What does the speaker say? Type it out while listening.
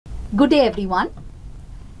Good day everyone.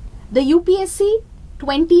 The UPSC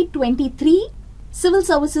 2023 Civil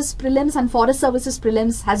Services Prelims and Forest Services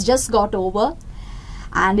Prelims has just got over,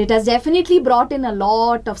 and it has definitely brought in a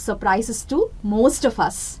lot of surprises to most of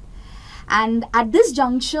us. And at this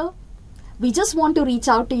juncture, we just want to reach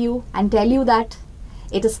out to you and tell you that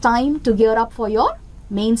it is time to gear up for your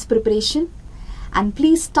mains preparation, and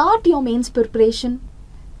please start your mains preparation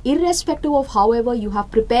irrespective of however you have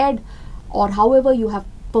prepared or however you have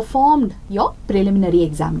performed your preliminary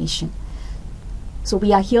examination. So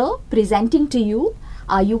we are here presenting to you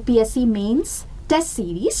our UPSC Mains test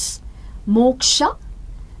series, Moksha,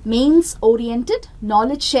 Mains Oriented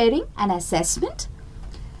Knowledge Sharing and Assessment,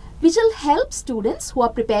 which will help students who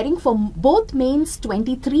are preparing for both Mains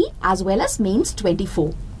 23 as well as Mains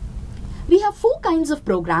 24. We have 4 kinds of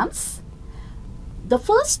programs. The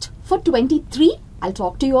first for 23, I'll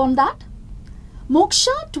talk to you on that.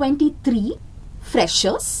 Moksha 23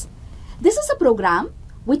 Freshers. This is a program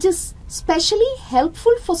which is specially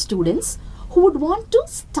helpful for students who would want to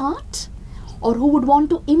start or who would want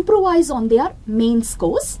to improvise on their mains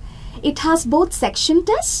course. It has both section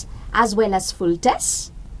tests as well as full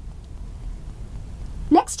tests.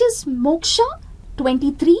 Next is Moksha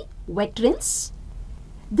 23 Veterans.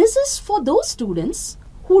 This is for those students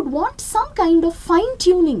who would want some kind of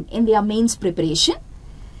fine-tuning in their mains preparation.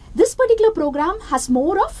 This particular program has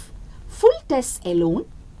more of full tests alone.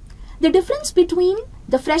 The difference between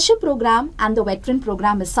the fresher program and the veteran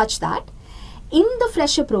program is such that in the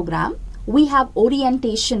fresher program, we have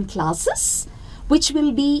orientation classes which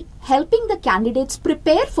will be helping the candidates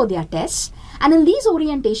prepare for their tests. And in these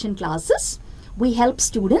orientation classes, we help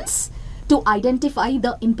students to identify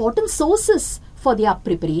the important sources for their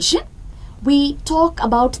preparation. We talk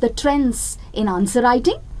about the trends in answer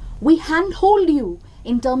writing. We handhold you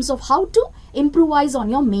in terms of how to improvise on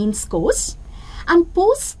your mains course. And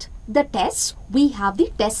post the tests, we have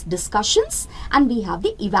the test discussions and we have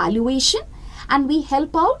the evaluation, and we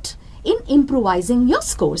help out in improvising your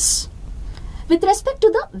scores. With respect to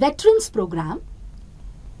the veterans program,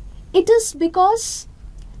 it is because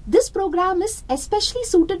this program is especially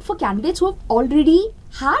suited for candidates who have already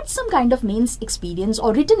had some kind of mains experience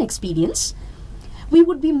or written experience. We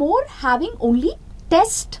would be more having only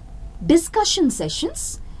test discussion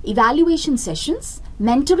sessions, evaluation sessions,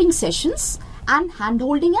 mentoring sessions, and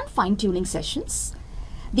hand-holding and fine-tuning sessions.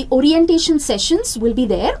 The orientation sessions will be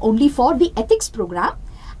there only for the ethics program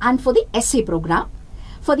and for the essay program.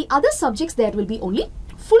 For the other subjects, there will be only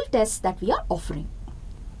full tests that we are offering.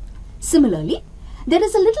 Similarly, there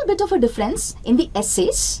is a little bit of a difference in the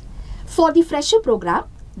essays. For the fresher program,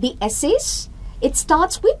 the essays, it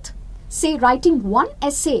starts with, say, writing 1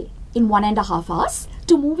 essay in 1.5 hours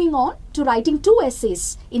to moving on to writing 2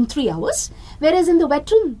 essays in 3 hours. Whereas in the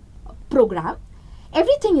veteran program,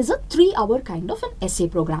 everything is a 3-hour kind of an essay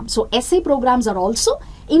program. So essay programs are also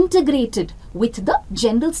integrated with the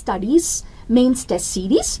general studies mains test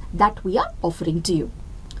series that we are offering to you.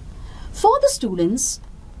 For the students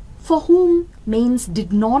for whom mains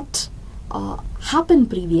did not happen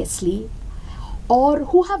previously, or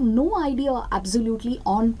who have no idea absolutely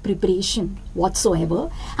on preparation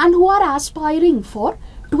whatsoever, and who are aspiring for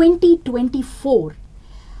 2024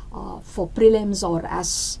 for prelims or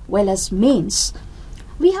as well as mains,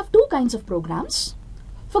 we have 2 kinds of programs.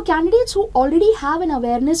 For candidates who already have an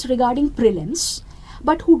awareness regarding prelims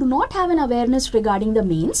but who do not have an awareness regarding the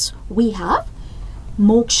mains, we have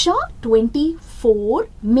Moksha 24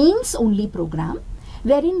 Mains Only program,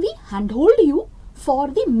 wherein we handhold you for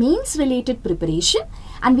the mains related preparation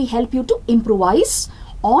and we help you to improvise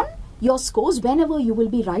on your scores whenever you will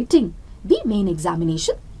be writing the main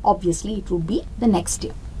examination. Obviously, it would be the next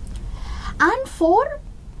year. And for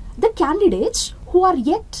the candidates who are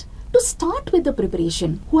yet to start with the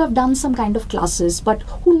preparation, who have done some kind of classes but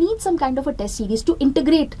who need some kind of a test series to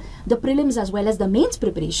integrate the prelims as well as the mains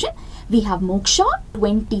preparation, we have Moksha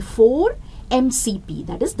 24 MCP,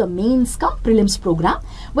 that is the mains ka prelims program,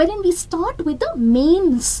 wherein we start with the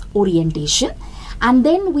mains orientation and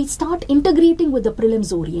then we start integrating with the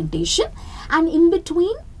prelims orientation, and in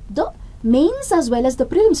between the mains as well as the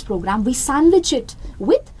prelims program, we sandwich it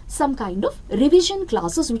with some kind of revision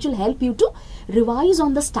classes which will help you to revise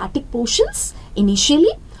on the static portions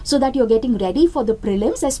initially so that you're getting ready for the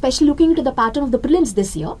prelims, especially looking into the pattern of the prelims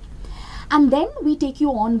this year. And then we take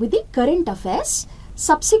you on with the current affairs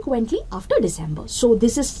subsequently after December. So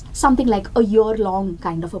this is something like a year-long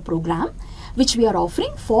kind of a program which we are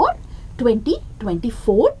offering for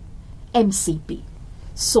 2024 MCP.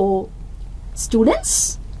 So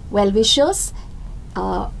students, well-wishers,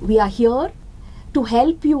 we are here to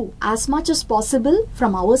help you as much as possible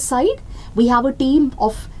from our side. We have a team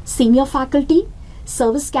of senior faculty,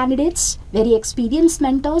 service candidates, very experienced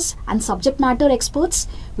mentors and subject matter experts.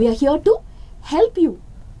 We are here to help you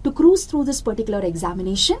to cruise through this particular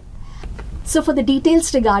examination. So for the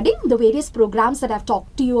details regarding the various programs that I've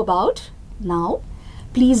talked to you about now,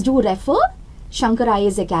 please do refer Shankar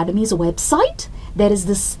IAS Academy's website. There is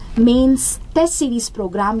this mains test series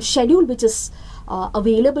program schedule which is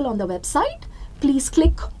available on the website. Please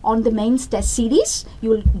click on the mains test series. You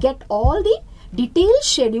will get all the detailed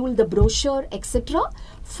schedule, the brochure, etc.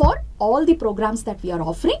 for all the programs that we are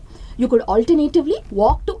offering. You could alternatively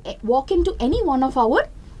walk into any one of our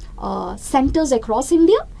centers across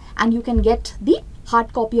India, and you can get the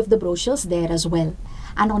hard copy of the brochures there as well.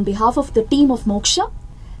 And on behalf of the team of Moksha,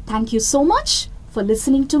 thank you so much for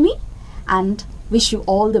listening to me and wish you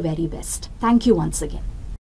all the very best. Thank you once again.